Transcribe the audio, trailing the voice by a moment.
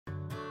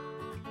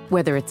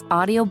Whether it's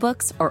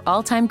audiobooks or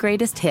all-time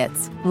greatest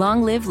hits,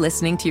 long live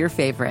listening to your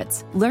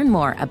favorites. Learn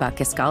more about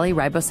Kisqali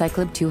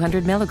Ribociclib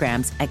 200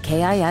 milligrams at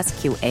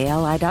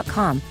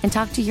KISQALI.com and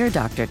talk to your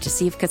doctor to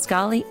see if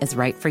Kisqali is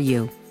right for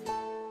you.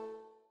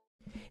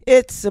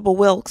 It's Sybil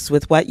Wilkes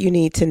with what you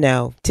need to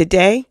know.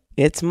 Today,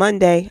 it's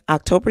Monday,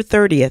 October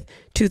 30th,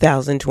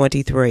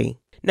 2023.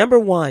 Number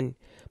 1.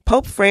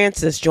 Pope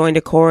Francis joined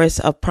a chorus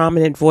of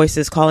prominent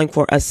voices calling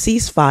for a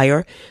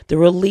ceasefire, the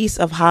release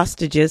of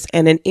hostages,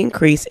 and an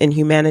increase in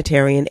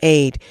humanitarian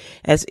aid,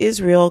 as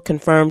Israel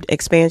confirmed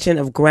expansion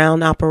of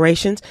ground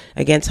operations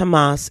against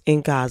Hamas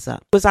in Gaza.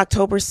 It was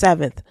October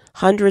 7th.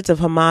 Hundreds of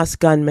Hamas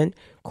gunmen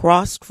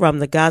crossed from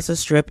the Gaza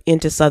Strip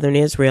into southern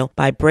Israel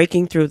by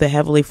breaking through the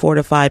heavily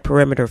fortified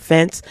perimeter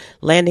fence,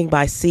 landing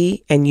by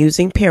sea, and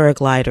using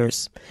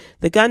paragliders.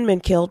 The gunmen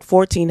killed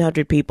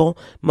 1,400 people,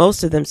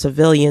 most of them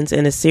civilians,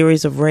 in a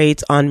series of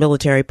raids on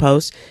military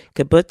posts,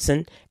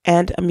 kibbutzim,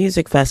 and a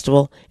music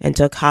festival, and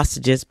took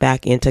hostages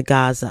back into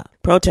Gaza.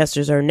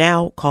 Protesters are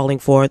now calling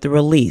for the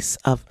release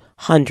of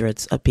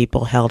hundreds of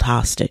people held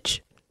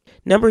hostage.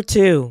 Number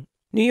 2.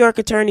 New York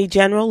Attorney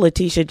General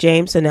Letitia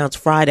James announced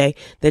Friday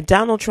that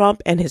Donald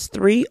Trump and his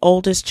 3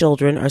 oldest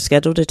children are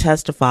scheduled to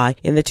testify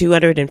in the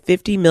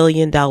 $250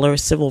 million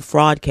civil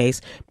fraud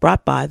case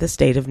brought by the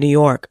state of New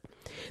York.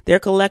 Their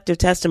collective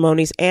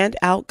testimonies and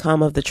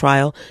outcome of the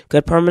trial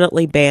could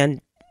permanently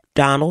ban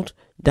Donald,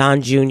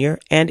 Don Jr.,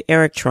 and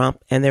Eric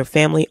Trump and their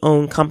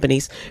family-owned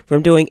companies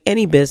from doing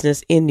any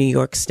business in New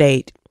York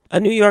State. A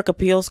New York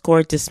appeals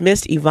court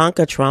dismissed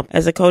Ivanka Trump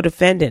as a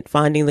co-defendant,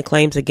 finding the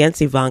claims against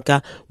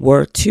Ivanka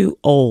were too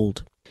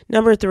old.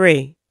 Number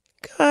 3.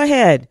 Go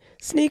ahead,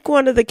 sneak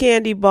one of the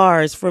candy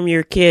bars from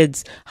your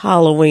kids'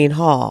 Halloween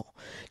haul.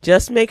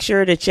 Just make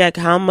sure to check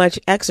how much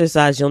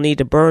exercise you'll need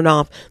to burn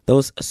off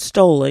those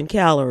stolen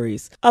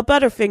calories. A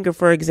Butterfinger,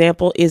 for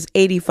example, is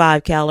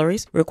 85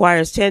 calories,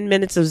 requires 10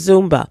 minutes of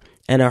Zumba,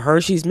 and a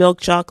Hershey's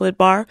milk chocolate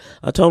bar,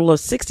 a total of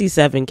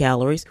 67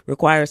 calories,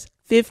 requires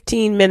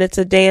 15 minutes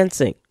of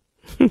dancing.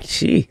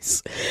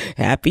 Jeez.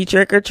 Happy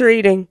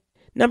trick-or-treating.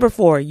 Number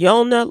 4.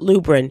 Yolna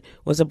Lubrin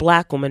was a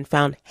black woman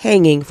found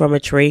hanging from a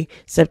tree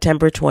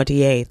September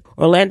 28th.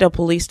 Orlando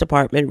Police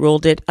Department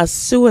ruled it a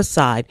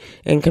suicide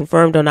and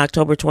confirmed on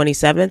October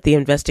 27th the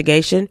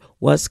investigation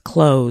was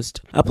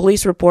closed. A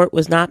police report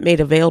was not made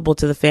available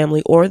to the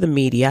family or the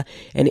media,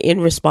 and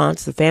in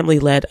response, the family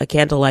led a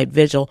candlelight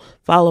vigil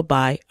followed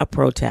by a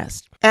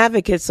protest.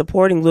 Advocates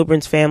supporting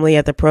Lubrin's family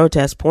at the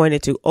protest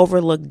pointed to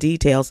overlooked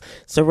details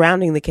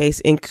surrounding the case,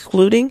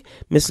 including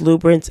Ms.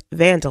 Lubrin's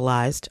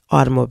vandalized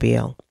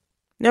automobile.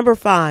 Number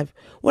 5.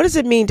 What does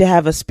it mean to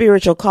have a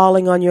spiritual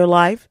calling on your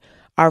life?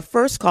 Our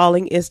first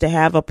calling is to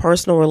have a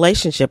personal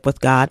relationship with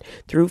God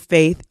through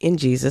faith in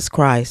Jesus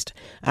Christ.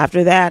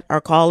 After that,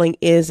 our calling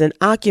is an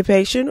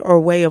occupation or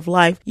way of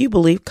life you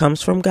believe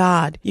comes from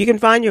God. You can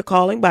find your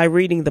calling by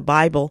reading the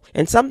Bible,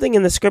 and something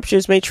in the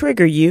scriptures may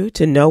trigger you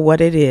to know what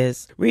it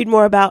is. Read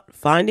more about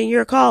finding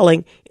your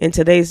calling in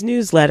today's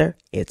newsletter.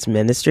 It's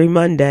Ministry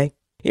Monday.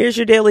 Here's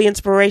your daily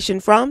inspiration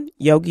from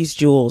Yogi's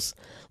Jewels.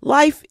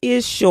 Life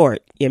is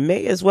short. You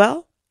may as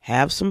well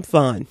have some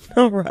fun.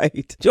 All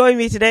right. Join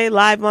me today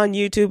live on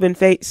YouTube and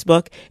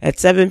Facebook at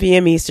 7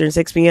 p.m. Eastern,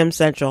 6 p.m.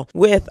 Central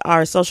with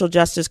our social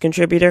justice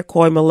contributor,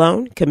 Coy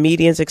Malone,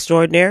 comedians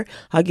extraordinaire,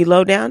 Huggy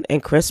Lowdown,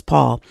 and Chris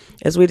Paul,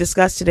 as we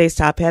discuss today's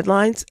top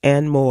headlines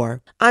and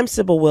more. I'm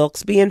Sybil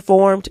Wilkes. Be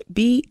informed,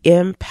 be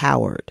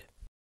empowered.